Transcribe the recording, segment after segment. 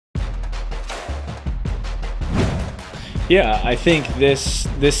Yeah, I think this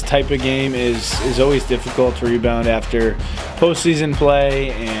type of game is always difficult to rebound after postseason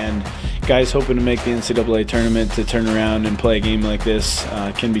play, and guys hoping to make the NCAA tournament to turn around and play a game like this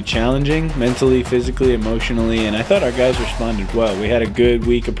can be challenging mentally, physically, emotionally, and I thought our guys responded well. We had a good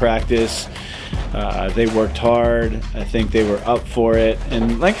week of practice. They worked hard. I think they were up for it.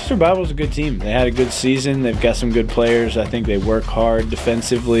 And Lancaster Bible is a good team. They had a good season. They've got some good players. I think they work hard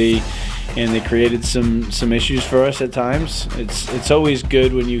defensively, and they created some issues for us at times. It's always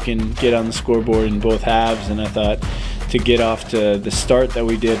good when you can get on the scoreboard in both halves, and I thought to get off to the start that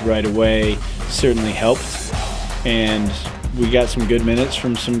we did right away certainly helped. And we got some good minutes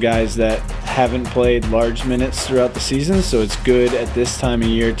from some guys that haven't played large minutes throughout the season, so it's good at this time of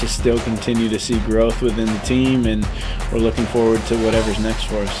year to still continue to see growth within the team, and we're looking forward to whatever's next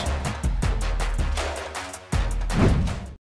for us.